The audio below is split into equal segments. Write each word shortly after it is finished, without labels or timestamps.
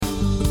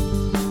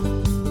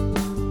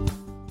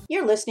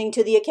You're listening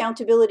to the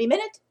Accountability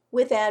Minute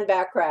with Ann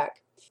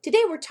Backrack.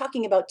 Today we're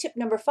talking about tip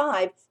number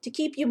 5 to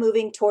keep you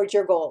moving towards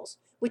your goals,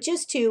 which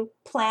is to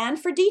plan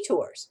for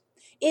detours.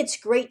 It's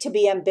great to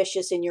be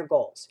ambitious in your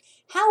goals.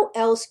 How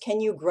else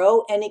can you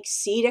grow and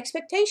exceed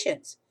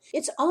expectations?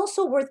 It's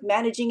also worth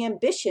managing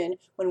ambition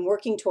when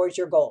working towards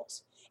your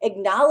goals.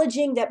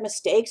 Acknowledging that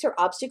mistakes or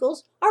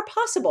obstacles are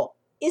possible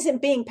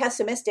isn't being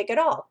pessimistic at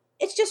all.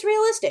 It's just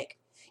realistic.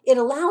 It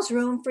allows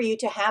room for you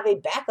to have a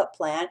backup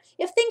plan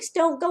if things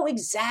don't go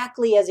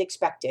exactly as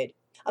expected.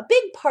 A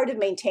big part of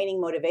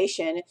maintaining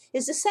motivation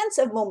is the sense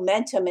of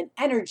momentum and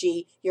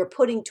energy you're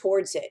putting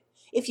towards it.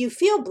 If you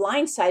feel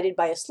blindsided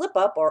by a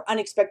slip-up or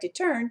unexpected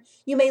turn,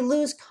 you may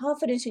lose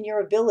confidence in your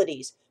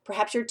abilities,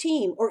 perhaps your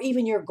team, or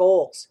even your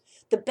goals.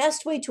 The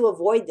best way to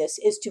avoid this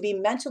is to be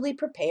mentally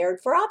prepared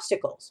for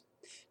obstacles.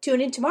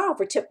 Tune in tomorrow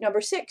for tip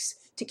number 6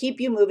 to keep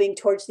you moving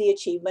towards the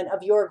achievement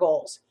of your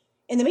goals.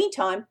 In the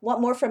meantime, want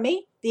more from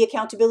me, the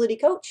Accountability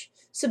Coach?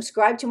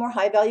 Subscribe to more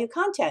high-value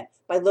content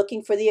by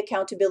looking for the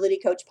Accountability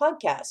Coach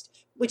podcast,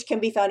 which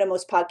can be found on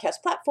most podcast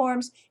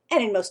platforms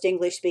and in most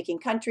English-speaking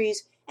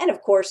countries, and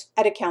of course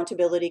at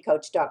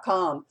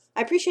accountabilitycoach.com.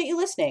 I appreciate you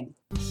listening.